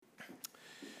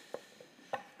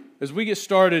As we get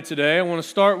started today, I want to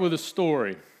start with a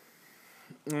story.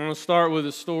 I want to start with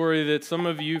a story that some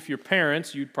of you, if you're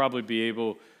parents, you'd probably be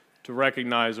able to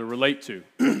recognize or relate to.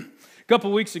 A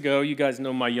couple weeks ago, you guys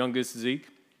know my youngest, Zeke.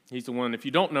 He's the one, if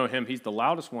you don't know him, he's the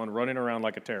loudest one running around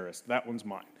like a terrorist. That one's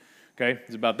mine, okay?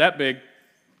 He's about that big,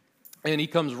 and he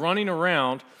comes running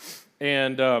around,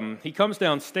 and he comes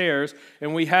downstairs,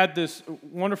 and we had this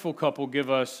wonderful couple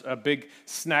give us a big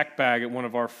snack bag at one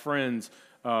of our friends'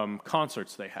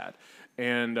 concerts they had.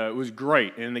 And it was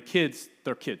great. And the kids,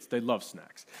 they're kids. They love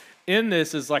snacks. In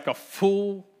this is like a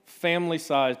full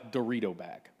family-sized Dorito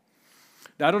bag.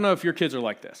 Now, I don't know if your kids are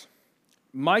like this.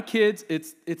 My kids,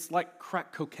 it's like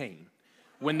crack cocaine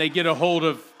when they get a hold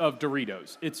of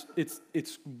Doritos.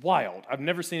 It's wild. I've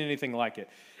never seen anything like it.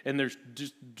 And there's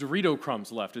just Dorito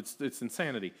crumbs left. It's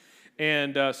insanity.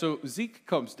 And so Zeke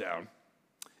comes down,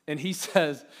 and he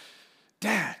says,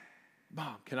 "Dad,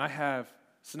 Mom, can I have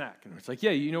snack?" And it's like,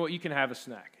 "Yeah, you know what? You can have a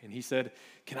snack." And he said,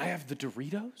 "Can I have the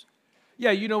Doritos?"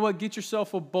 "Yeah, you know what? Get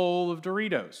yourself a bowl of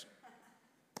Doritos."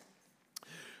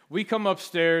 We come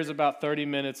upstairs about 30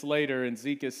 minutes later, and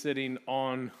Zeke is sitting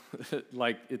on,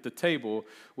 like, at the table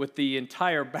with the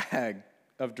entire bag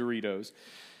of Doritos,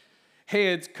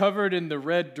 heads covered in the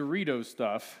red Dorito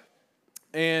stuff.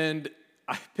 And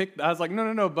I was like,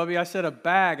 no, Bubby, I said a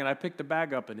bag, and I picked the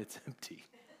bag up, and it's empty.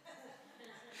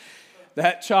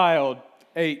 That child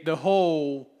ate the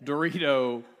whole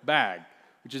Dorito bag,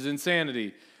 which is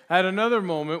insanity. I had another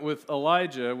moment with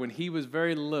Elijah when he was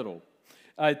very little.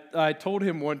 I told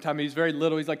him one time, he's very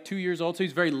little, he's like 2 years old, so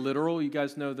he's very literal. You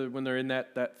guys know that when they're in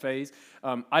that phase.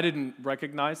 I didn't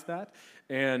recognize that,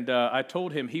 and I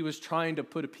told him he was trying to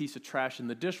put a piece of trash in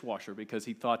the dishwasher because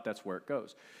he thought that's where it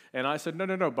goes. And I said,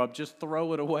 no, Bub, just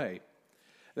throw it away.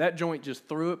 That joint just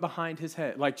threw it behind his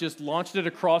head, like just launched it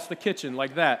across the kitchen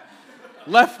like that.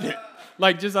 Left it.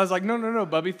 I was like, no,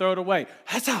 Bubby, throw it away.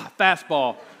 Huzzah,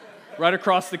 fastball, right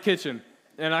across the kitchen.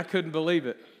 And I couldn't believe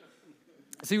it.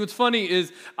 See, what's funny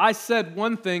is I said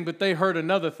one thing, but they heard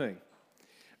another thing.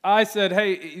 I said,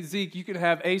 "Hey, Zeke, you can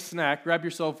have a snack. Grab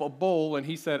yourself a bowl." And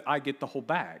he said, "I get the whole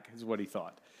bag," is what he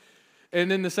thought. And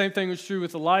then the same thing was true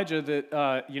with Elijah that,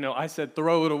 I said,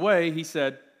 "Throw it away." He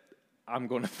said, "I'm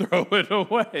going to throw it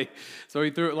away." So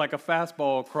he threw it like a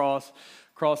fastball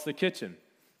across the kitchen.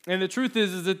 And the truth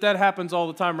is that happens all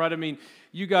the time, right? I mean,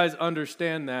 you guys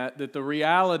understand that the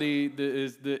reality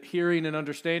is that hearing and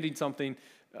understanding something,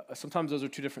 sometimes those are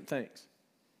two different things.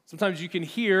 Sometimes you can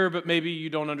hear, but maybe you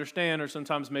don't understand, or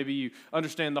sometimes maybe you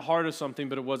understand the heart of something,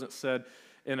 but it wasn't said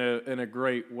in a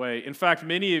great way. In fact,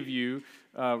 many of you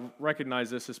recognize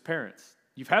this as parents.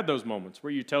 You've had those moments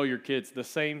where you tell your kids the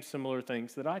same similar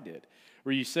things that I did,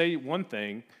 where you say one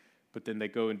thing, but then they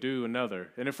go and do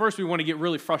another. And at first we want to get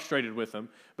really frustrated with them,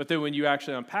 but then when you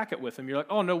actually unpack it with them, you're like,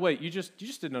 "Oh, no, wait, you just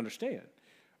didn't understand.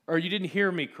 Or you didn't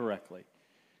hear me correctly.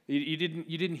 You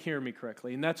didn't hear me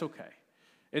correctly," and that's okay.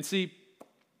 And see,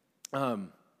 let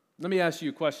me ask you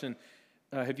a question.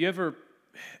 Have you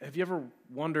ever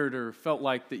wondered or felt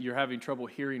like that you're having trouble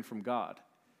hearing from God?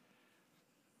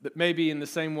 That maybe in the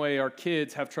same way our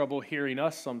kids have trouble hearing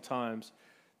us sometimes,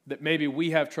 that maybe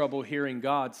we have trouble hearing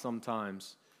God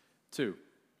sometimes too.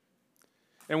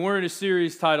 And we're in a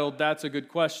series titled "That's a Good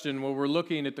Question," where we're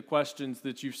looking at the questions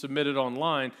that you've submitted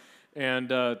online. And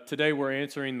today we're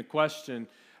answering the question,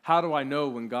 how do I know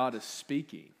when God is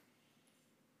speaking?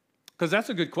 Because that's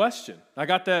a good question. I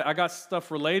got stuff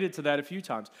related to that a few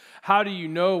times. How do you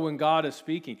know when God is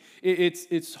speaking?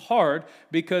 It's hard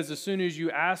because as soon as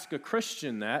you ask a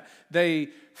Christian that, they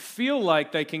feel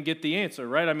like they can get the answer,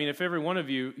 right? I mean, if every one of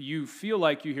you feel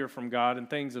like you hear from God and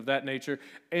things of that nature,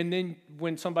 and then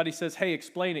when somebody says, "Hey,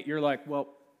 explain it," you're like, "Well,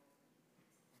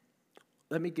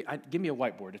 give me a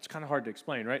whiteboard." It's kind of hard to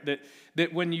explain, right?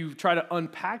 That when you try to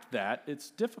unpack that, it's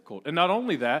difficult. And not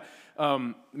only that,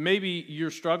 maybe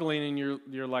you're struggling and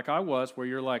you're like I was, where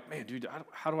you're like, "Man, dude,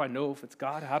 how do I know if it's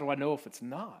God? How do I know if it's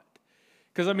not?"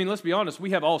 Because, I mean, let's be honest,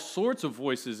 we have all sorts of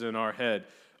voices in our head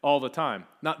all the time.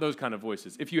 Not those kind of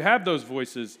voices. If you have those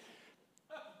voices,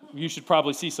 you should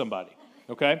probably see somebody,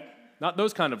 okay? Not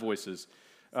those kind of voices.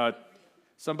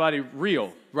 Somebody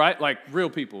real, right? Like real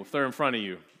people, if they're in front of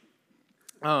you.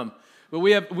 But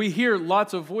we hear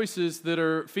lots of voices that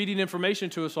are feeding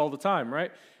information to us all the time,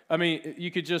 right? I mean,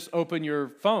 you could just open your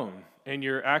phone and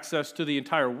your access to the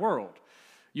entire world.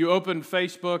 You open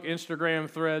Facebook, Instagram,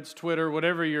 Threads, Twitter,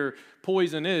 whatever your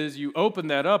poison is, you open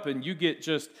that up and you get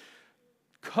just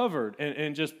covered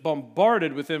and just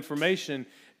bombarded with information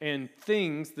and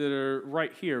things that are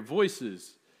right here,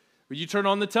 voices. When you turn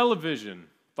on the television,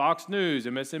 Fox News,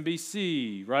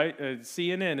 MSNBC, right?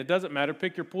 CNN, it doesn't matter,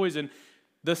 pick your poison.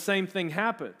 The same thing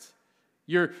happens.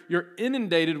 You're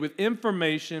inundated with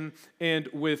information and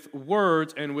with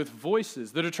words and with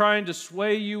voices that are trying to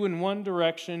sway you in one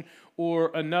direction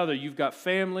or another. You've got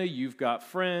family, you've got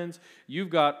friends, you've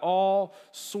got all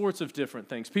sorts of different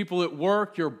things. People at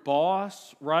work, your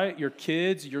boss, right? Your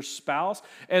kids, your spouse.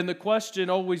 And the question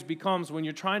always becomes when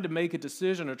you're trying to make a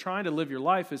decision or trying to live your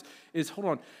life is hold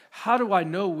on, how do I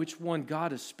know which one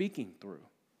God is speaking through?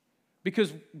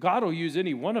 Because God will use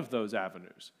any one of those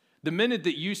avenues. The minute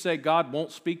that you say God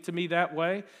won't speak to me that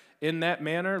way, in that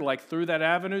manner, like through that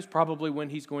avenue, is probably when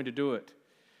He's going to do it.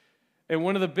 And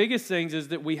one of the biggest things is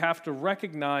that we have to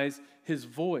recognize His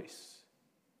voice.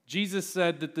 Jesus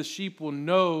said that the sheep will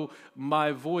know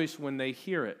my voice when they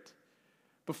hear it.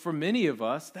 But for many of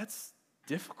us, that's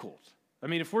difficult. I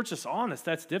mean, if we're just honest,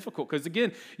 that's difficult. Because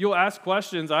again, you'll ask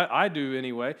questions, I do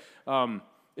anyway.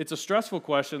 It's a stressful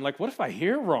question, like, what if I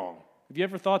hear wrong? Have you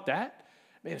ever thought that?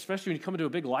 Man, especially when you come into a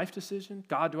big life decision.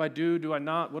 God, do I do? Do I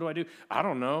not? What do I do? I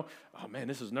don't know. Oh, man,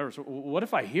 this is nervous. What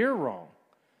if I hear wrong?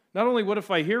 Not only what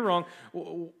if I hear wrong,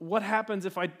 what happens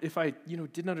if I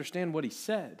didn't understand what He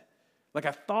said? Like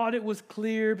I thought it was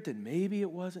clear, but then maybe it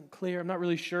wasn't clear. I'm not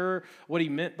really sure what He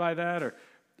meant by that.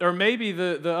 Or maybe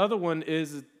the other one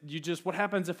is what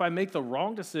happens if I make the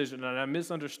wrong decision and I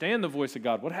misunderstand the voice of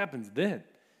God? What happens then?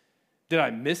 Did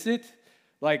I miss it?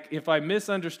 Like, if I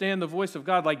misunderstand the voice of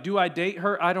God, like, do I date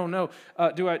her? I don't know.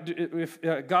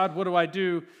 God, what do I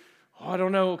do? Oh, I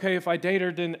don't know. Okay, if I date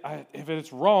her, then if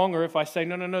it's wrong, or if I say,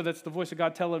 no, that's the voice of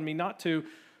God telling me not to,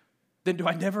 then do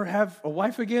I never have a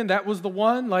wife again? That was the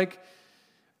one? Like,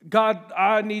 God,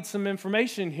 I need some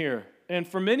information here. And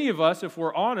for many of us, if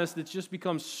we're honest, it just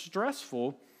becomes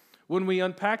stressful when we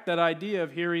unpack that idea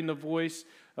of hearing the voice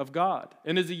of God.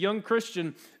 And as a young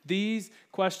Christian, these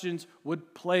questions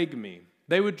would plague me.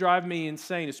 They would drive me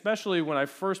insane, especially when I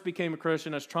first became a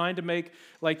Christian. I was trying to make,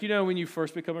 when you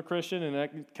first become a Christian,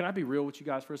 and can I be real with you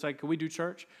guys for a second? Can we do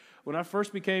church? When I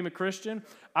first became a Christian,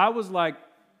 I was like,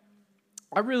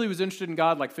 I really was interested in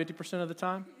God like 50% of the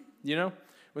time,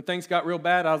 When things got real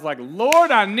bad, I was like,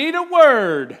 Lord, I need a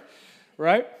word,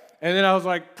 right? And then I was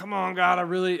like, come on, God, I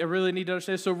really need to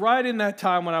understand. So right in that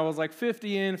time when I was like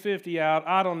 50 in, 50 out,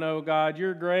 I don't know, God,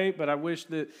 you're great, but I wish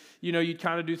that, you'd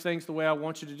kind of do things the way I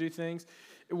want you to do things.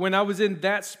 When I was in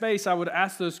that space, I would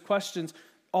ask those questions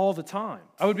all the time.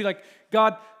 I would be like,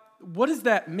 God, what does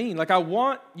that mean? Like, I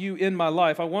want you in my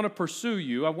life. I want to pursue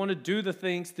you. I want to do the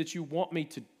things that you want me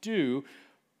to do,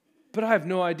 but I have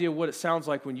no idea what it sounds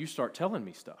like when you start telling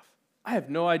me stuff. I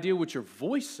have no idea what your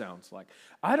voice sounds like.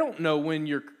 I don't know when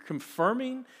you're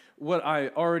confirming what I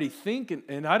already think,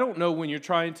 and I don't know when you're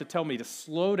trying to tell me to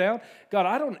slow down. God,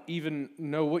 I don't even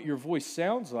know what your voice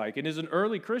sounds like. And as an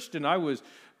early Christian, I was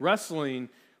wrestling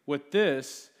with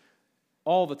this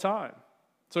all the time.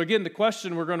 So again, the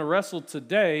question we're going to wrestle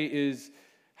today is,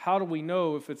 how do we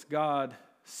know if it's God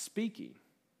speaking?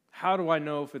 How do I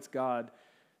know if it's God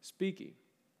speaking?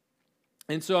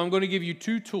 And so I'm going to give you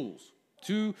two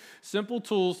simple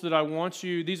tools that I want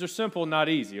you, these are simple, not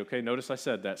easy, okay? Notice I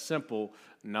said that, simple,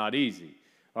 not easy,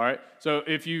 all right? So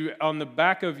if you, on the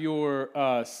back of your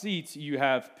seats, you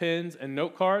have pens and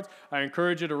note cards, I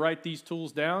encourage you to write these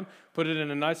tools down, put it in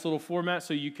a nice little format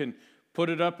so you can put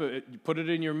it up, put it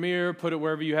in your mirror, put it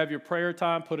wherever you have your prayer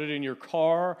time, put it in your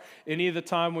car, any of the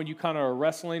time when you kind of are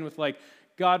wrestling with like,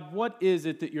 God, what is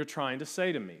it that you're trying to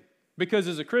say to me? Because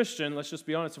as a Christian, let's just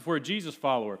be honest, if we're a Jesus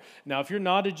follower, now if you're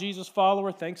not a Jesus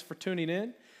follower, thanks for tuning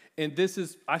in. And this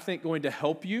is, I think, going to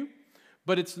help you,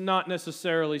 but it's not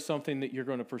necessarily something that you're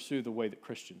going to pursue the way that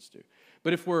Christians do.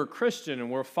 But if we're a Christian and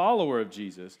we're a follower of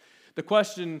Jesus, the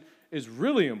question is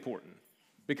really important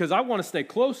because I want to stay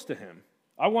close to Him.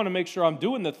 I want to make sure I'm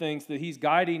doing the things that He's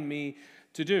guiding me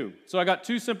to do. So I got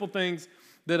two simple things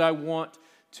that I want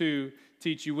to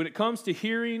teach you when it comes to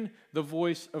hearing the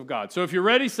voice of God. So if you're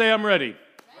ready, say I'm ready.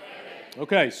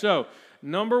 Okay, so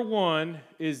number one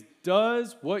is,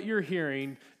 does what you're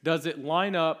hearing, does it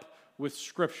line up with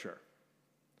Scripture?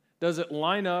 Does it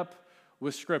line up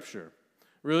with Scripture?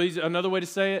 Really, another way to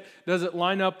say it, does it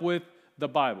line up with the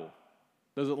Bible?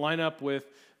 Does it line up with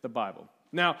the Bible?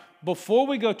 Now, before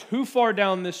we go too far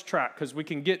down this track, because we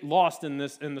can get lost in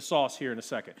the sauce here in a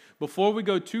second. Before we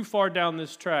go too far down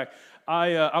this track,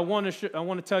 I want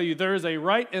to tell you there is a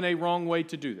right and a wrong way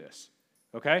to do this.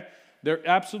 Okay? There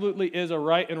absolutely is a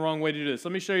right and wrong way to do this.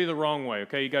 Let me show you the wrong way.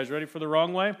 Okay, you guys ready for the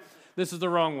wrong way? This is the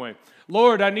wrong way.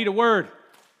 Lord, I need a word.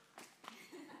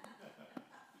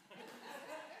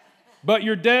 But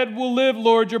your dead will live,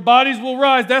 Lord. Your bodies will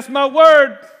rise. That's my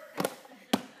word.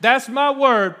 That's my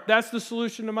word. That's the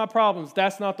solution to my problems.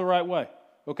 That's not the right way,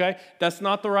 okay? That's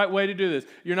not the right way to do this.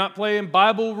 You're not playing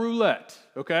Bible roulette,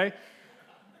 okay?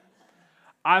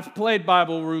 I've played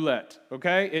Bible roulette,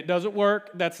 okay? It doesn't work.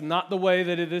 That's not the way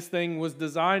that this thing was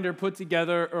designed or put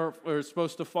together or is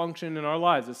supposed to function in our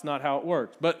lives. It's not how it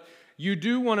works. But you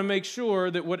do want to make sure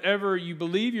that whatever you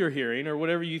believe you're hearing or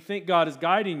whatever you think God is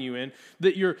guiding you in,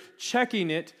 that you're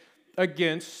checking it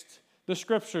against the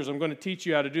Scriptures. I'm going to teach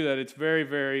you how to do that. It's very,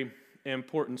 very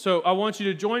important. So I want you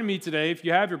to join me today, if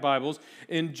you have your Bibles,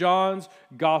 in John's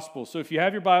Gospel. So if you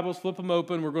have your Bibles, flip them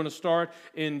open. We're going to start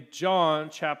in John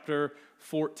chapter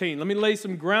 14. Let me lay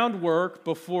some groundwork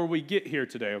before we get here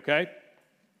today, okay?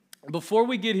 Before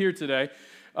we get here today,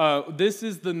 this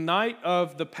is the night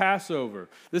of the Passover.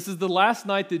 This is the last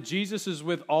night that Jesus is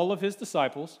with all of his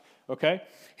disciples, okay?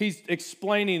 He's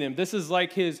explaining them. This is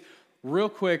like his real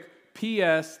quick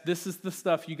P.S. This is the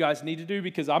stuff you guys need to do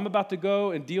because I'm about to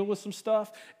go and deal with some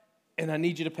stuff, and I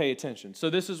need you to pay attention.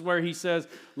 So this is where he says,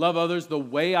 love others the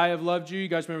way I have loved you. You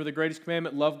guys remember the greatest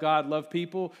commandment, love God, love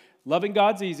people. Loving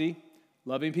God's easy.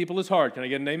 Loving people is hard. Can I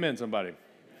get an amen, somebody?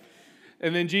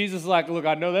 And then Jesus is like, look,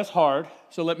 I know that's hard,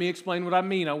 so let me explain what I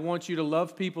mean. I want you to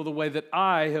love people the way that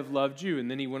I have loved you.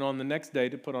 And then he went on the next day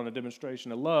to put on a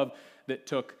demonstration of love that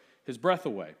took his breath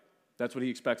away. That's what he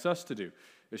expects us to do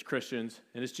as Christians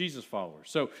and as Jesus followers.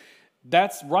 So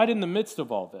that's right in the midst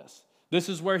of all this. This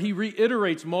is where he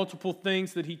reiterates multiple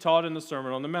things that he taught in the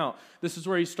Sermon on the Mount. This is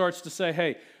where he starts to say,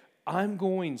 hey, I'm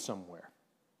going somewhere.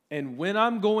 And when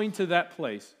I'm going to that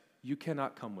place, you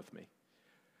cannot come with me.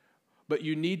 But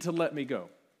you need to let me go.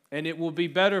 And it will be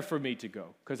better for me to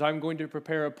go because I'm going to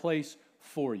prepare a place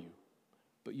for you.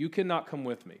 But you cannot come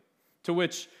with me. To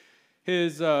which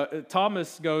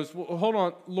Thomas goes, well, hold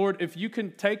on, Lord, if you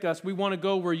can take us, we want to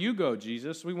go where you go,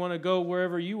 Jesus. We want to go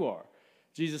wherever you are.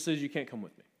 Jesus says, you can't come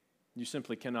with me. You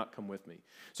simply cannot come with me.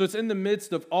 So it's in the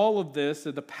midst of all of this,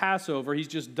 the Passover. He's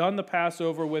just done the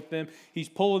Passover with them. He's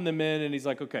pulling them in, and he's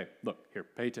like, okay, look, here,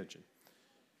 pay attention.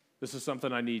 This is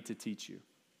something I need to teach you.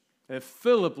 And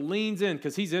Philip leans in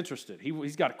because he's interested.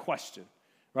 He's got a question,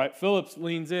 right? Philip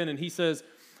leans in, and he says,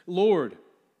 Lord,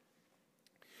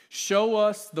 show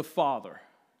us the Father,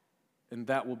 and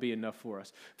that will be enough for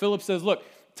us. Philip says, look,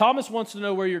 Thomas wants to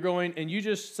know where you're going, and you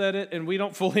just said it, and we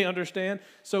don't fully understand.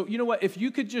 So you know what? If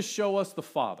you could just show us the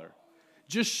Father,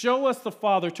 just show us the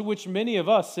Father, to which many of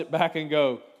us sit back and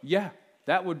go, yeah,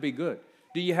 that would be good.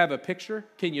 Do you have a picture?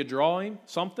 Can you draw him?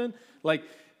 Something? Like,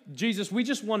 Jesus, we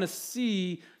just want to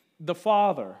see the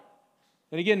Father.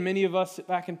 And again, many of us sit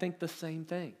back and think the same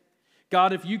thing.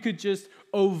 God, if you could just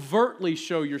overtly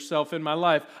show yourself in my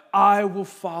life, I will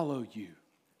follow you,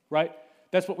 right?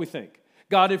 That's what we think.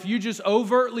 God, if you just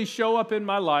overtly show up in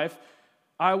my life,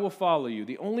 I will follow you.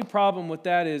 The only problem with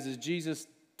that is Jesus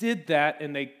did that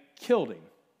and they killed him.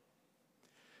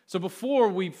 So before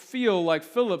we feel like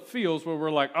Philip feels, where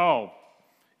we're like, oh,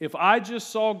 if I just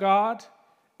saw God,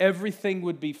 everything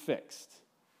would be fixed.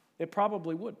 It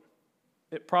probably wouldn't.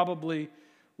 It probably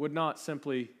would not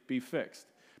simply be fixed.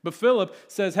 But Philip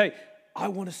says, hey, I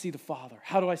want to see the Father.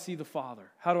 How do I see the Father?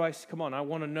 Come on, I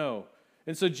want to know.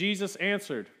 And so Jesus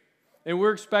answered. And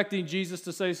we're expecting Jesus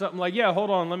to say something like, yeah, hold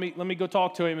on, let me go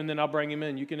talk to him, and then I'll bring him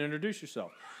in. You can introduce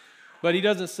yourself. But he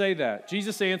doesn't say that.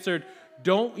 Jesus answered,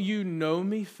 don't you know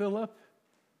me, Philip?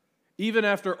 Even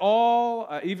after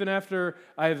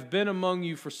I have been among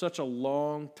you for such a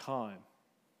long time.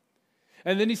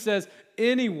 And then he says,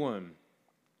 anyone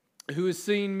who has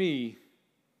seen me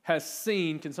has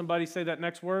seen, can somebody say that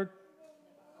next word?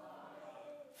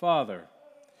 Father.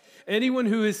 Anyone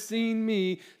who has seen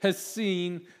me has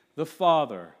seen the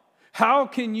Father. How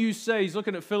can you say, he's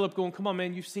looking at Philip going, come on,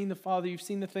 man, you've seen the Father, you've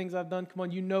seen the things I've done, come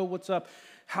on, you know what's up.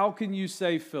 How can you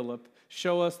say, Philip,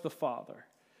 show us the Father?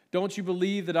 Don't you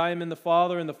believe that I am in the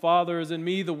Father and the Father is in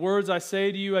me? The words I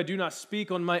say to you, I do not speak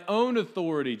on my own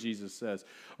authority, Jesus says.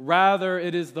 Rather,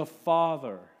 it is the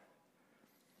Father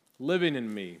living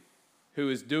in me who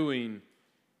is doing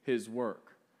his work.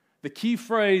 The key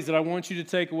phrase that I want you to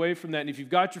take away from that, and if you've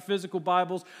got your physical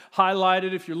Bibles, highlight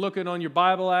it. If you're looking on your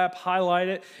Bible app, highlight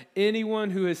it.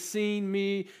 Anyone who has seen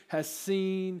me has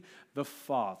seen the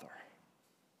Father.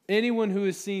 Anyone who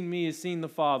has seen me has seen the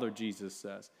Father, Jesus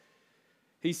says.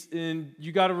 And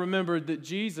you got to remember that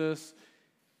Jesus,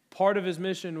 part of his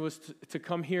mission was to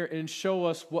come here and show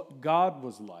us what God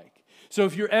was like. So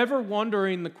if you're ever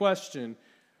wondering the question,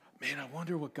 man, I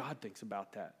wonder what God thinks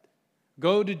about that.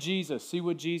 Go to Jesus, see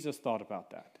what Jesus thought about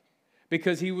that.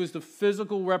 Because he was the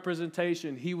physical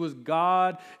representation. He was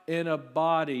God in a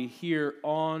body here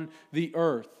on the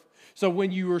earth. So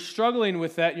when you were struggling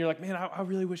with that, and you're like, man, I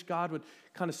really wish God would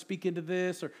kind of speak into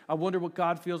this, or I wonder what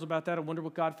God feels about that, I wonder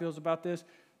what God feels about this,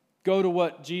 go to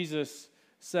what Jesus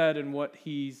said and what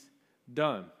he's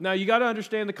done. Now, you got to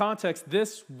understand the context.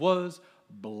 This was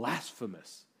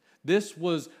blasphemous. This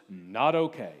was not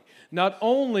okay. Not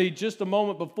only just a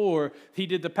moment before he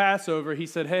did the Passover, he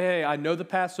said, hey, I know the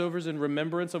Passover's in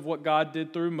remembrance of what God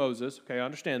did through Moses. Okay, I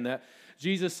understand that.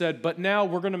 Jesus said, but now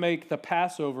we're going to make the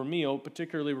Passover meal,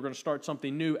 particularly we're going to start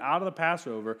something new out of the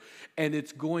Passover, and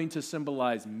it's going to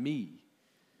symbolize me.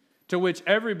 To which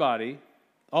everybody,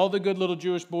 all the good little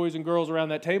Jewish boys and girls around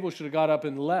that table should have got up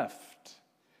and left.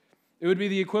 It would be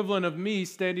the equivalent of me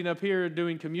standing up here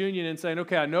doing communion and saying,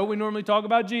 okay, I know we normally talk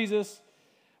about Jesus,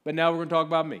 but now we're going to talk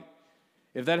about me.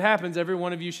 If that happens, every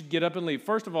one of you should get up and leave.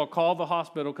 First of all, call the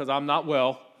hospital because I'm not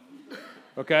well.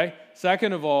 Okay?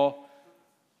 Second of all,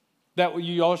 that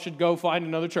you all should go find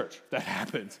another church. That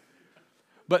happens.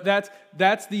 But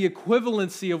that's the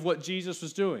equivalency of what Jesus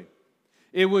was doing.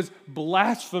 It was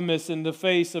blasphemous in the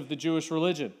face of the Jewish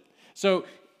religion. So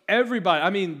everybody, I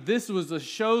mean, this was a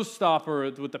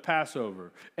showstopper with the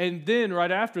Passover. And then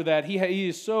right after that, he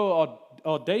is so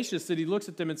audacious that he looks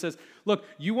at them and says, look,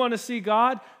 you want to see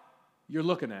God? You're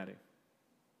looking at him.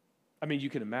 I mean, you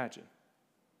can imagine.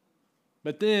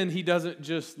 But then he doesn't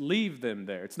just leave them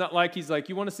there. It's not like he's like,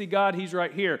 you want to see God? He's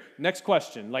right here. Next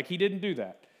question. Like, he didn't do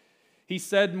that. He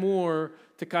said more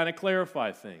to kind of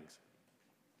clarify things.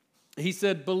 He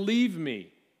said, believe me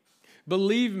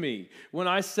when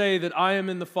I say that I am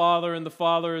in the Father and the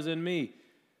Father is in me.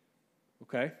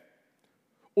 Okay?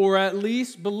 Or at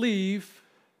least believe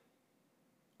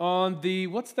on the,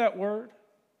 what's that word?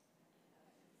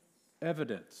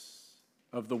 Evidence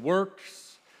of the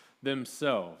works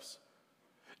themselves.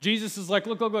 Jesus is like,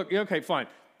 look, okay, fine.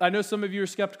 I know some of you are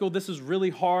skeptical. This is really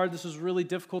hard. This is really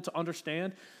difficult to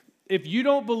understand. If you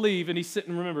don't believe, and he's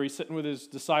sitting with his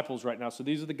disciples right now. So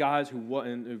these are the guys who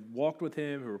walked with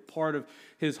him, who were part of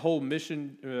his whole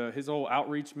mission, his whole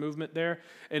outreach movement there.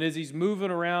 And as he's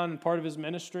moving around and part of his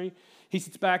ministry, he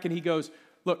sits back and he goes,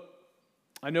 look,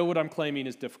 I know what I'm claiming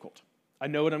is difficult. I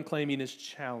know what I'm claiming is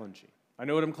challenging. I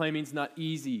know what I'm claiming is not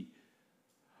easy.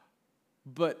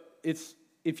 But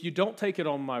if you don't take it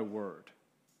on my word,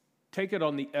 take it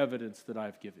on the evidence that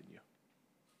I've given you.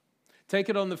 Take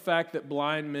it on the fact that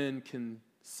blind men can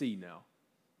see now.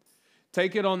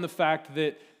 Take it on the fact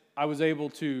that I was able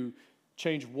to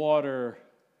change water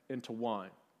into wine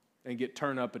and get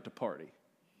turned up at the party.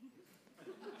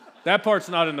 That part's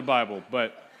not in the Bible,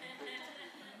 but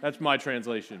that's my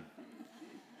translation.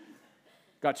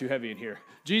 Got too heavy in here.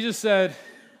 Jesus said,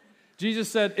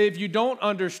 if you don't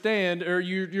understand or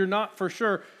you're not for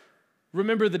sure,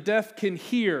 remember the deaf can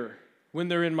hear when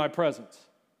they're in my presence.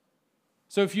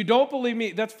 So if you don't believe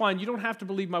me, that's fine. You don't have to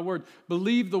believe my word.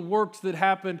 Believe the works that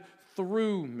happened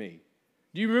through me.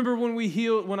 Do you remember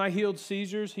when I healed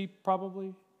seizures?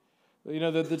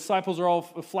 The disciples are all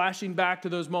flashing back to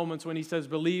those moments when he says,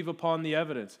 believe upon the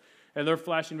evidence. And they're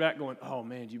flashing back going, oh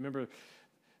man, do you remember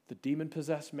the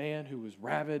demon-possessed man who was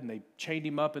rabid and they chained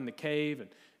him up in the cave?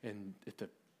 And at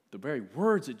the very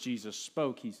words that Jesus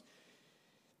spoke,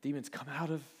 demons come out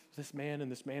of this man and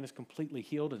this man is completely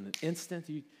healed in an instant.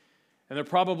 And they're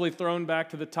probably thrown back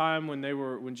to the time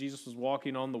when Jesus was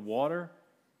walking on the water.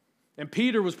 And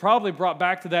Peter was probably brought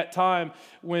back to that time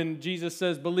when Jesus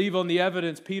says, believe on the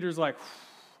evidence. Peter's like,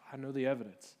 I know the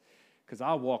evidence because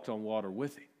I walked on water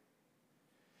with him.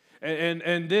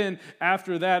 And then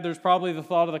after that, there's probably the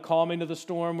thought of the calming of the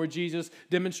storm where Jesus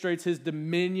demonstrates his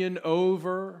dominion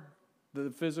over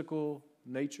the physical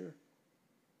nature.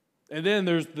 And then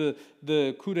there's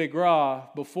the coup de grace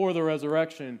before the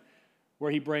resurrection where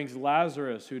he brings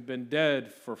Lazarus, who'd been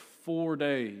dead for 4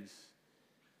 days,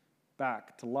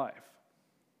 back to life,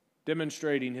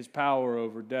 demonstrating his power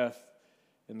over death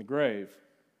and the grave.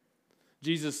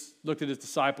 Jesus looked at his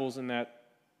disciples in that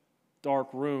dark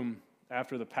room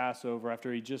after the Passover,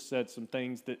 after he just said some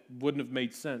things that wouldn't have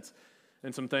made sense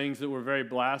and some things that were very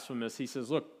blasphemous. He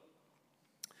says, look,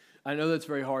 I know that's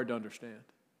very hard to understand,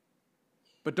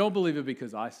 but don't believe it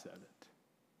because I said it.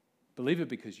 Believe it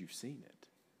because you've seen it.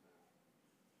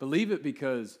 Believe it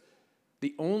because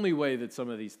the only way that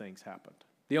some of these things happened,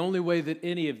 the only way that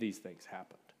any of these things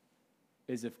happened,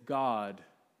 is if God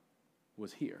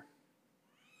was here.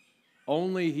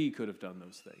 Only he could have done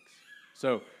those things.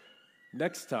 So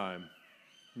next time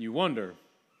you wonder,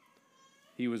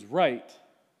 he was right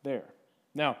there.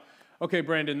 Now, okay,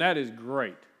 Brandon, that is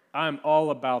great. I'm all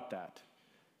about that.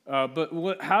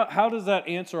 But how does that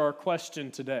answer our question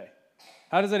today?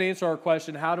 How does that answer our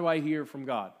question, how do I hear from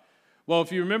God? Well,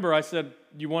 if you remember, I said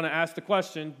you want to ask the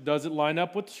question, does it line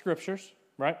up with the Scriptures?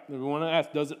 Right? We want to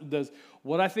ask, does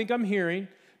what I think I'm hearing,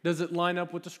 does it line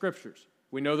up with the Scriptures?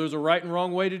 We know there's a right and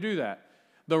wrong way to do that.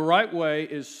 The right way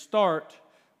is start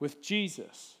with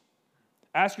Jesus.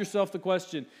 Ask yourself the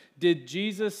question, did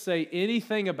Jesus say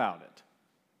anything about it?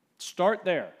 Start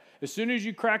there. As soon as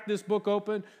you crack this book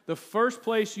open, the first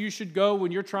place you should go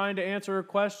when you're trying to answer a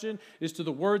question is to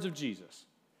the words of Jesus,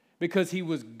 because he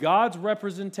was God's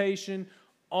representation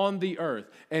on the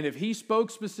earth. And if he spoke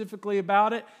specifically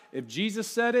about it, if Jesus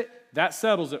said it, that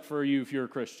settles it for you if you're a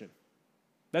Christian.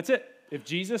 That's it. If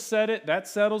Jesus said it, that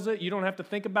settles it. You don't have to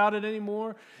think about it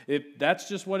anymore. That's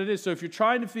just what it is. So if you're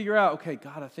trying to figure out, okay,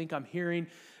 God, I think I'm hearing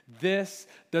this,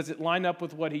 does it line up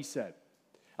with what he said?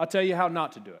 I'll tell you how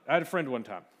not to do it. I had a friend one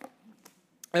time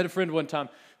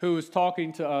who was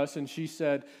talking to us, and she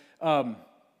said, I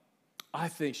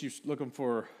think she was looking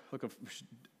for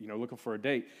a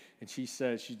date, and she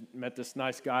said she met this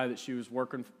nice guy that she was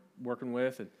working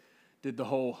with, and did the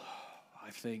whole,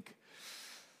 I think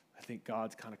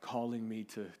God's kind of calling me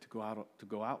to go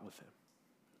out with him.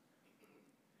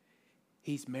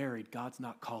 He's married. God's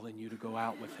not calling you to go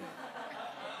out with him.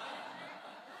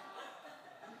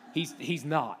 He's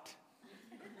not.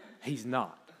 He's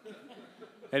not.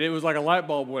 And it was like a light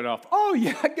bulb went off. Oh,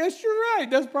 yeah, I guess you're right.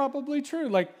 That's probably true.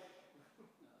 Like,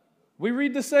 we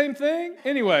read the same thing?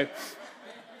 Anyway.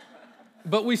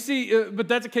 But we see, but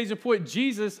that's a case in point.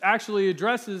 Jesus actually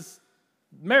addresses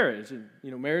marriage. And,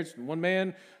 marriage, one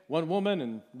man, one woman,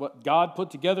 and what God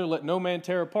put together, let no man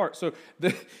tear apart. So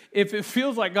if it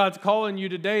feels like God's calling you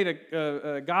to date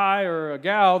a guy or a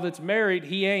gal that's married,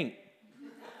 he ain't.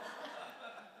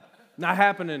 Not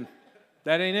happening.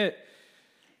 That ain't it.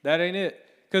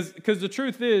 Because the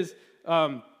truth is,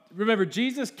 remember,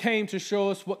 Jesus came to show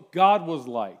us what God was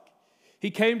like. He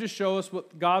came to show us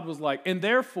what God was like. And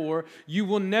therefore, you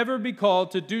will never be called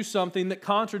to do something that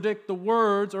contradicts the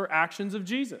words or actions of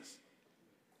Jesus.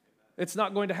 It's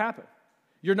not going to happen.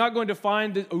 You're not going to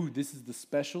find that, this is the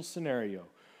special scenario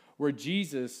where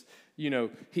Jesus,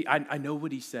 I know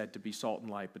what he said to be salt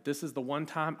and light, but this is the one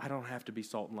time I don't have to be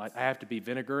salt and light. I have to be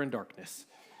vinegar and darkness.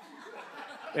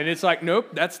 And it's like,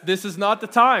 nope, this is not the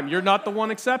time. You're not the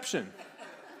one exception.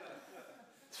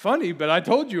 It's funny, but I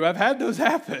told you I've had those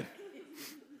happen.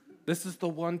 This is the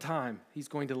one time he's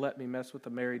going to let me mess with a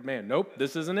married man. Nope,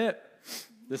 this isn't it.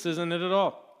 This isn't it at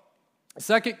all.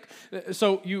 Second,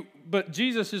 but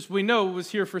Jesus, as we know, was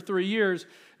here for 3 years.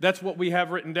 That's what we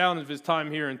have written down of his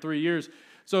time here in 3 years.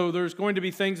 So there's going to be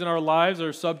things in our lives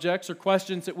or subjects or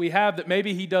questions that we have that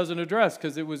maybe he doesn't address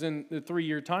because it was in the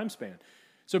 3-year time span.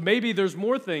 So maybe there's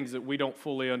more things that we don't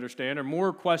fully understand or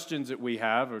more questions that we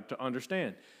have or to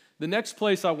understand. The next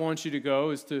place I want you to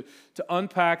go is to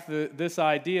unpack this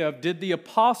idea of, did the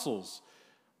apostles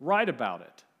write about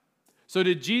it? So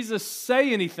did Jesus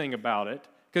say anything about it?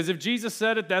 Because if Jesus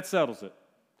said it, that settles it.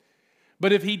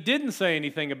 But if he didn't say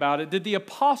anything about it, did the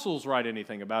apostles write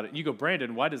anything about it? And you go,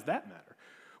 Brandon, why does that matter?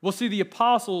 Well, see, the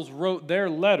apostles wrote their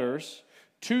letters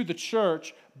to the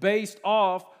church based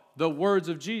off the words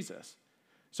of Jesus.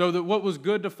 So that what was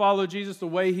good to follow Jesus, the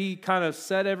way he kind of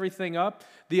set everything up,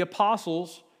 the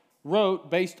apostles wrote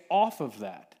based off of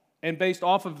that and based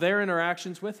off of their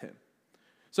interactions with him.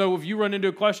 So if you run into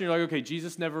a question, you're like, okay,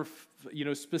 Jesus never,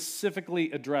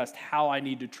 specifically addressed how I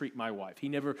need to treat my wife. He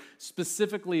never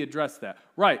specifically addressed that.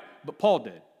 Right, but Paul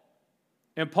did.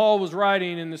 And Paul was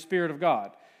writing in the Spirit of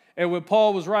God. And when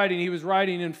Paul was writing, he was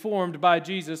writing informed by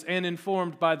Jesus and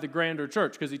informed by the grander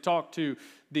church because he talked to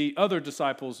the other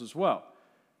disciples as well.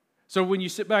 So when you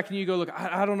sit back and you go, look,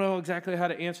 I don't know exactly how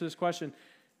to answer this question.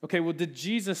 Okay, well, did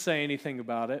Jesus say anything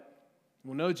about it?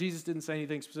 Well, no, Jesus didn't say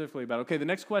anything specifically about it. Okay, the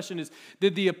next question is,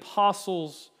 did the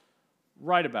apostles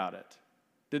write about it?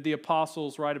 Did the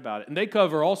apostles write about it? And they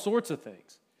cover all sorts of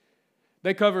things.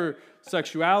 They cover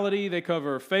sexuality, they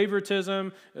cover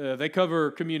favoritism, they cover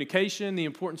communication, the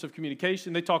importance of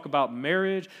communication. They talk about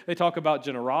marriage, they talk about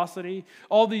generosity.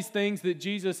 All these things that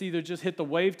Jesus either just hit the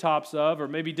wave tops of or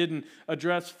maybe didn't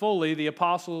address fully, the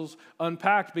apostles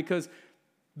unpacked because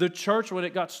the church, when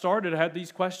it got started, had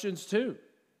these questions too.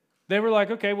 They were like,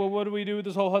 okay, well, what do we do with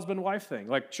this whole husband-wife thing?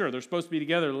 Like, sure, they're supposed to be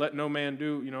together, let no man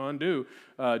undo.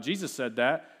 Jesus said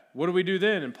that. What do we do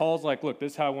then? And Paul's like, look,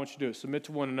 this is how I want you to do it. Submit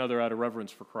to one another out of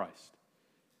reverence for Christ.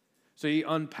 So he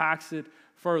unpacks it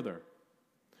further.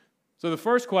 So the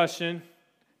first question,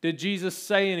 did Jesus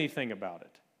say anything about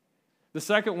it? The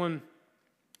second one,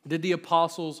 did the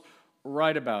apostles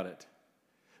write about it?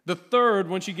 The third,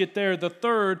 once you get there, the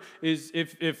third is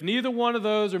if neither one of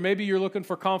those, or maybe you're looking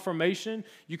for confirmation,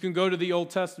 you can go to the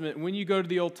Old Testament. When you go to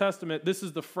the Old Testament, this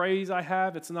is the phrase I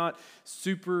have. It's not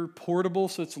super portable,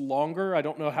 so it's longer. I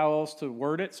don't know how else to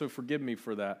word it, so forgive me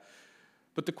for that.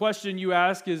 But the question you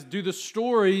ask is, do the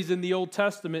stories in the Old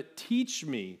Testament teach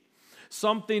me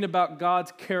something about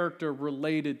God's character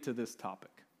related to this topic?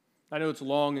 I know it's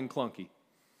long and clunky.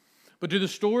 But do the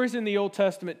stories in the Old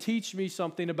Testament teach me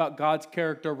something about God's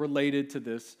character related to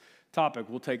this topic?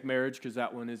 We'll take marriage because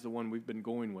that one is the one we've been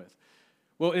going with.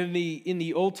 Well, in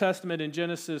the Old Testament, in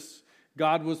Genesis,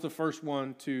 God was the first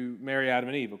one to marry Adam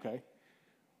and Eve, okay?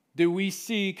 Do we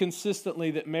see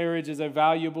consistently that marriage is a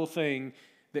valuable thing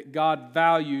that God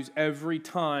values every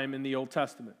time in the Old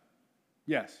Testament?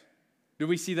 Yes. Do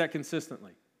we see that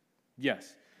consistently?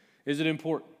 Yes. Is it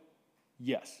important?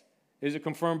 Yes. Is it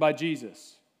confirmed by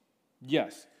Jesus?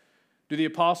 Yes. Do the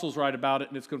apostles write about it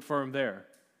and it's confirmed there?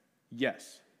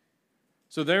 Yes.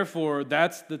 So therefore,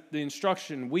 that's the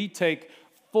instruction we take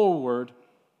forward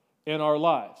in our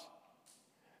lives.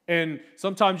 And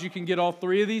sometimes you can get all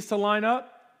three of these to line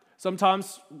up.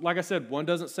 Sometimes, like I said, one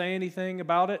doesn't say anything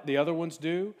about it, the other ones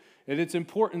do. And it's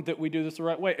important that we do this the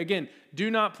right way. Again, do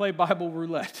not play Bible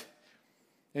roulette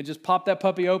and just pop that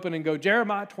puppy open and go,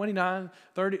 Jeremiah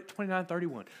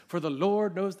 29:31. For the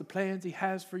Lord knows the plans he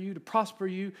has for you to prosper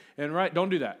you. And right, don't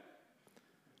do that.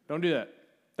 Don't do that.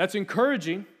 That's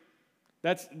encouraging.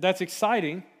 That's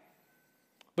exciting.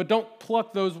 But don't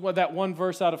pluck that one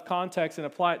verse out of context and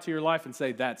apply it to your life and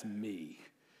say, that's me.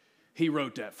 He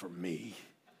wrote that for me.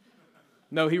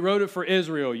 No, he wrote it for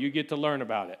Israel. You get to learn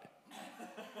about it.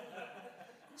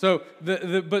 So,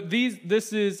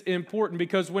 this is important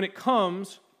because when it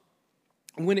comes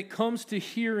to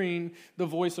hearing the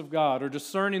voice of God or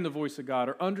discerning the voice of God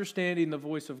or understanding the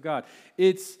voice of God,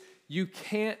 you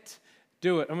can't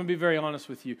do it. I'm going to be very honest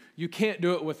with you. You can't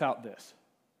do it without this.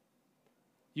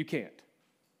 You can't.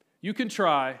 You can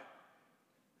try,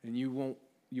 and you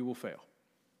will fail.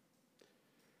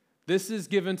 This is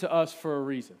given to us for a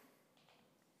reason.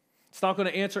 It's not going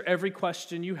to answer every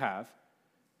question you have,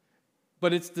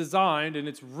 but it's designed and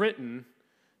it's written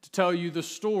to tell you the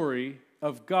story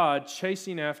of God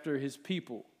chasing after his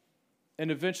people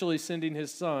and eventually sending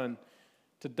his son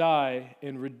to die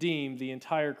and redeem the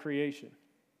entire creation.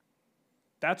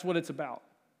 That's what it's about.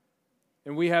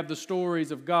 And we have the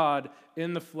stories of God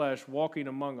in the flesh walking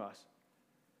among us.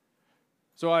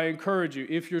 So I encourage you,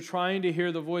 if you're trying to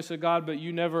hear the voice of God but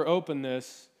you never open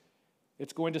this,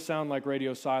 it's going to sound like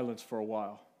radio silence for a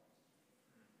while.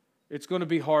 It's going to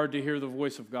be hard to hear the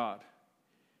voice of God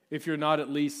if you're not at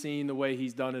least seeing the way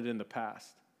he's done it in the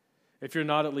past. If you're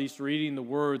not at least reading the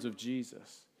words of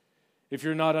Jesus. If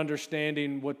you're not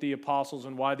understanding what the apostles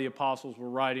and why the apostles were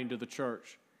writing to the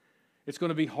church. It's going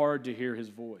to be hard to hear his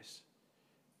voice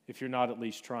if you're not at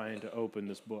least trying to open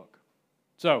this book.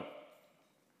 So,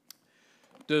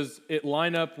 does it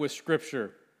line up with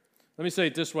Scripture? Let me say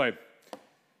it this way.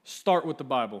 Start with the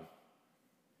Bible.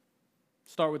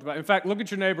 Start with the Bible. In fact, look at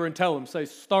your neighbor and tell him, say,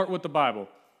 start with the Bible.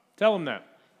 Tell him that.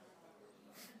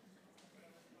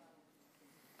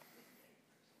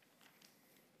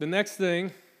 The next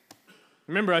thing,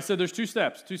 remember I said there's two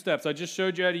steps. I just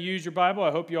showed you how to use your Bible.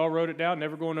 I hope you all wrote it down.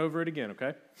 Never going over it again,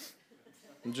 okay?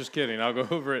 I'm just kidding. I'll go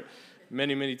over it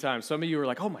many, many times. Some of you are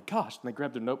like, oh my gosh, and they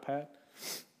grabbed their notepad.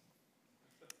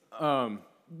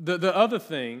 The other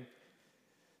thing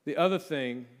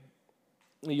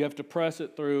you have to press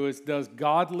it through is, does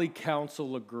godly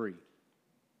counsel agree?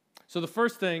 So the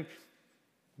first thing,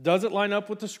 does it line up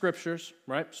with the Scriptures,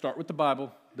 right? Start with the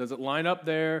Bible. Does it line up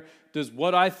there? Does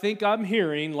what I think I'm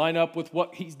hearing line up with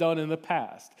what he's done in the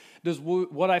past? Does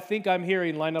what I think I'm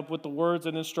hearing line up with the words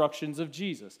and instructions of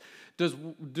Jesus?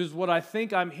 Does what I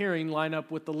think I'm hearing line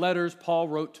up with the letters Paul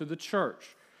wrote to the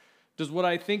church? Does what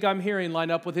I think I'm hearing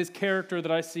line up with his character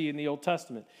that I see in the Old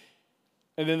Testament?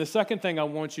 And then the second thing I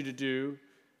want you to do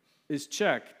is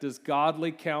check, does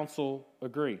godly counsel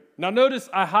agree? Now notice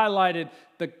I highlighted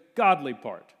the godly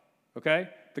part, okay?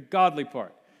 The godly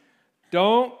part.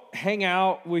 Don't hang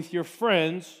out with your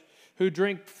friends who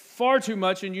drink far too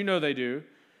much, and you know they do,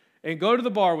 and go to the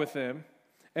bar with them,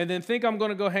 and then think I'm going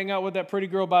to go hang out with that pretty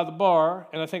girl by the bar,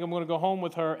 and I think I'm going to go home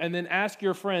with her, and then ask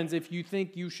your friends if you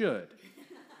think you should.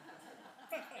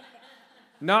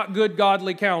 Not good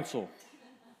godly counsel,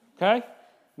 okay?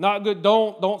 Not good.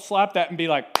 Don't slap that and be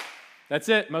like, that's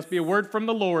it, must be a word from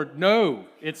the Lord. No,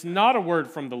 it's not a word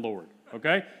from the Lord,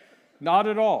 okay? Not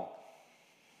at all.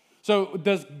 So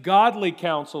does godly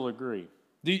counsel agree?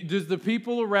 Does the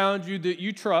people around you that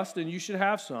you trust, and you should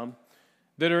have some,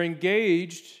 that are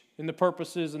engaged in the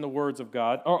purposes and the words of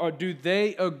God, or do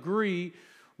they agree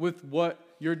with what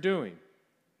you're doing?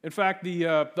 In fact, the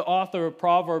author of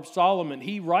Proverbs, Solomon,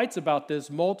 he writes about this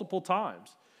multiple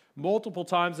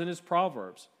times in his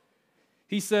Proverbs.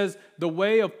 He says, the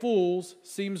way of fools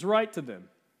seems right to them,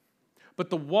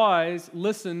 but the wise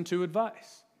listen to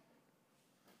advice.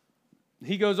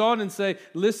 He goes on and say,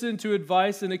 listen to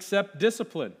advice and accept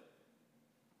discipline.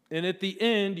 And at the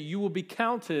end, you will be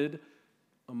counted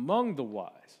among the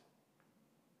wise.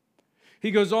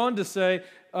 He goes on to say,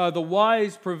 the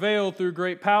wise prevail through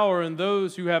great power, and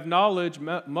those who have knowledge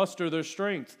muster their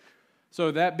strength.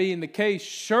 So that being the case,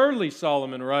 surely,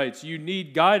 Solomon writes, you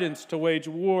need guidance to wage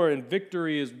war, and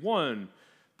victory is won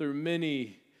through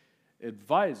many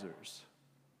advisors.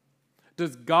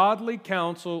 Does godly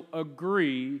counsel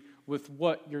agree with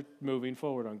what you're moving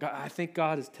forward on? God, I think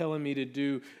God is telling me to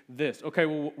do this. Okay,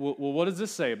 well, what does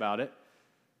this say about it?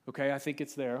 Okay, I think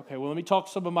it's there. Okay, well, let me talk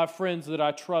to some of my friends that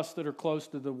I trust that are close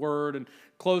to the Word and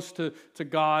close to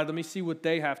God. Let me see what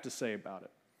they have to say about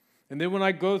it. And then when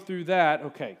I go through that,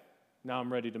 okay, now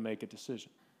I'm ready to make a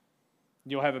decision.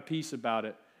 You'll have a peace about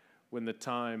it when the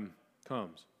time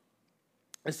comes.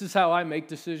 This is how I make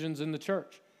decisions in the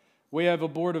church. We have a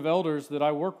board of elders that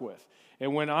I work with.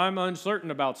 And when I'm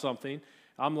uncertain about something,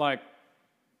 I'm like,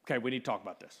 okay, we need to talk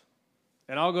about this.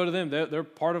 And I'll go to them. They're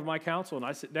part of my council, and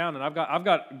I sit down, and I've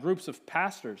got groups of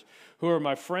pastors who are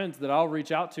my friends that I'll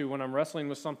reach out to when I'm wrestling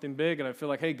with something big, and I feel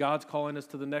like, hey, God's calling us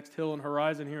to the next hill and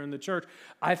horizon here in the church.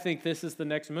 I think this is the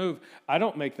next move. I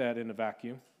don't make that in a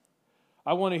vacuum.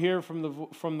 I want to hear from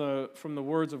the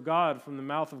words of God, from the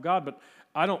mouth of God, but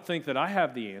I don't think that I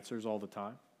have the answers all the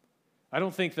time. I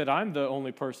don't think that I'm the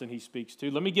only person he speaks to.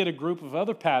 Let me get a group of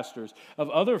other pastors, of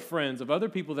other friends, of other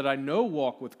people that I know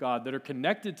walk with God, that are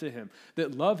connected to him,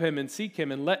 that love him and seek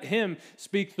him, and let him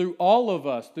speak through all of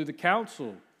us, through the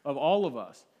counsel of all of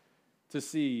us, to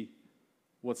see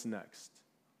what's next.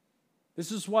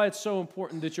 This is why it's so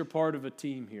important that you're part of a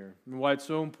team here, and why it's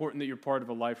so important that you're part of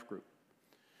a life group.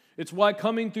 It's why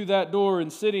coming through that door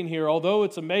and sitting here, although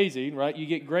it's amazing, right? You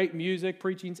get great music,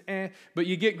 preaching's but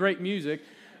you get great music.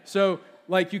 So,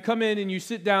 like, you come in and you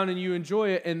sit down and you enjoy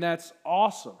it, and that's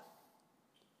awesome.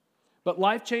 But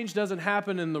life change doesn't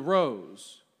happen in the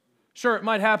rows. Sure, it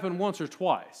might happen once or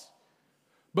twice.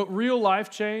 But real life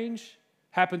change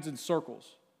happens in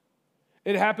circles.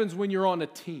 It happens when you're on a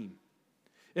team.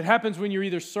 It happens when you're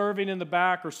either serving in the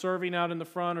back or serving out in the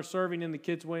front or serving in the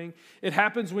kids' wing. It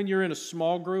happens when you're in a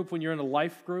small group, when you're in a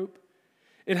life group.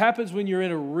 It happens when you're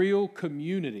in a real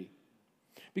community.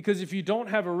 Because if you don't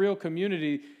have a real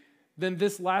community, then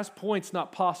this last point's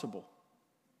not possible.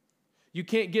 You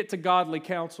can't get to godly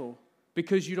counsel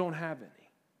because you don't have any.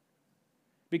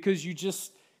 Because you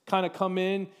just kind of come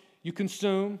in, you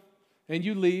consume, and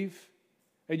you leave,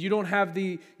 and you don't have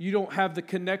the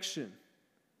connection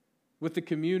with the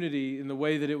community in the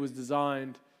way that it was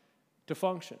designed to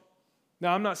function.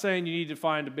 Now, I'm not saying you need to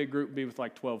find a big group and be with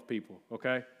like 12 people,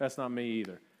 okay? That's not me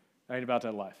either. I ain't about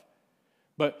that life.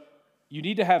 But you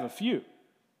need to have a few.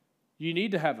 You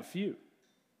need to have a few.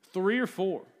 3 or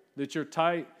 4 that you're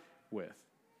tight with.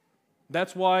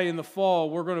 That's why in the fall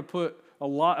we're going to put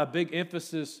a big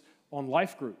emphasis on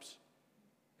life groups.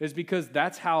 Is because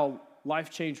that's how life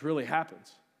change really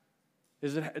happens.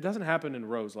 It doesn't happen in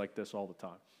rows like this all the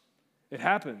time. It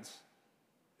happens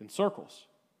in circles.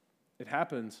 It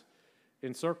happens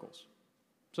in circles.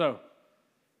 So,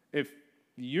 if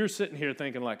you're sitting here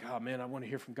thinking like, oh man, I want to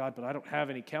hear from God, but I don't have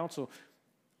any counsel.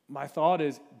 My thought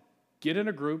is, get in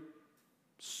a group,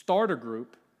 start a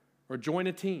group, or join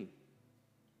a team.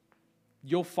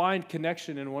 You'll find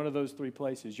connection in one of those 3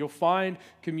 places. You'll find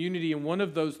community in one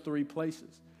of those 3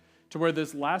 places to where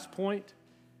this last point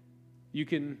you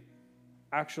can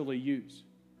actually use.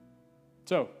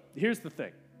 So, here's the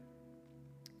thing.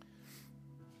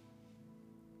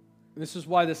 This is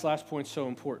why this last point is so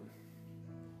important.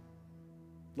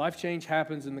 Life change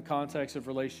happens in the context of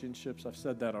relationships. I've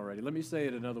said that already. Let me say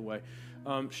it another way.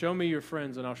 Show me your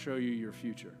friends and I'll show you your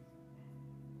future.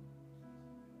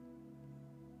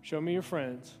 Show me your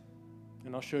friends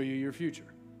and I'll show you your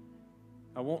future.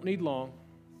 I won't need long.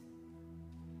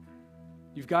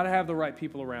 You've got to have the right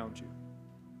people around you.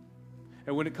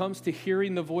 And when it comes to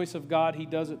hearing the voice of God, he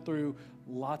does it through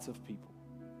lots of people.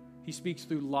 He speaks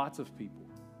through lots of people.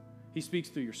 He speaks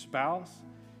through your spouse.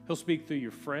 He'll speak through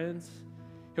your friends.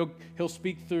 He'll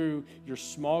speak through your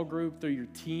small group, through your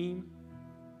team.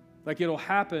 Like it'll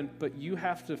happen, but you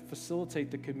have to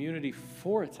facilitate the community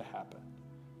for it to happen.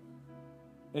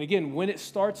 And again, when it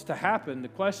starts to happen, the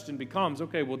question becomes,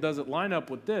 okay, well, does it line up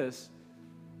with this?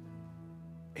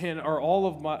 And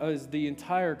is the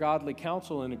entire godly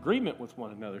counsel in agreement with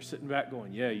one another, sitting back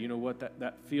going, yeah, you know what,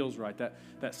 that feels right,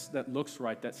 that looks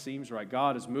right, that seems right.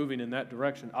 God is moving in that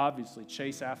direction. Obviously,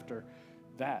 chase after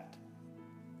that.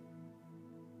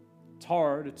 It's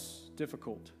hard, it's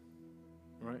difficult,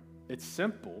 right? It's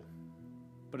simple,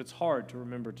 but it's hard to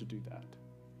remember to do that.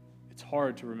 It's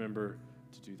hard to remember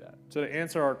to do that. So to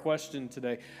answer our question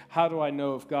today, how do I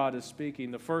know if God is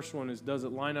speaking? The first one is, does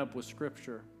it line up with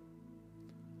Scripture?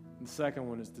 And the second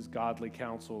one is, does godly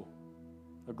counsel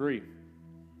agree?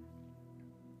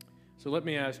 So let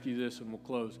me ask you this and we'll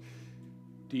close.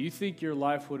 Do you think your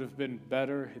life would have been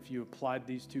better if you applied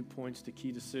these 2 points to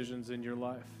key decisions in your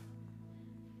life?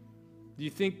 Do you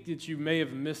think that you may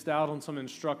have missed out on some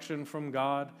instruction from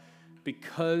God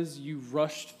because you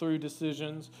rushed through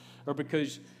decisions, or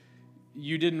because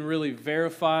you didn't really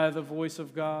verify the voice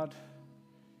of God?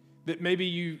 That maybe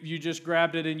you just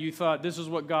grabbed it and you thought, this is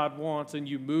what God wants, and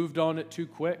you moved on it too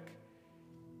quick?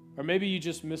 Or maybe you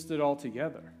just missed it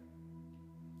altogether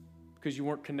because you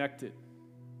weren't connected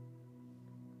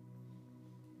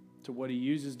to what he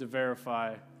uses to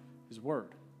verify his word.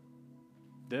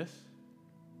 This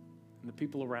and the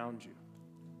people around you.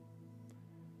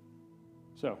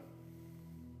 So,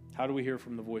 how do we hear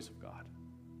from the voice of God?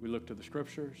 We look to the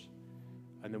scriptures,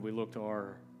 and then we look to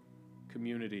our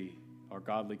community, our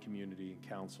godly community and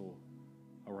counsel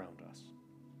around us.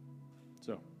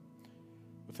 So,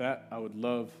 with that, I would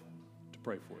love to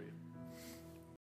pray for you.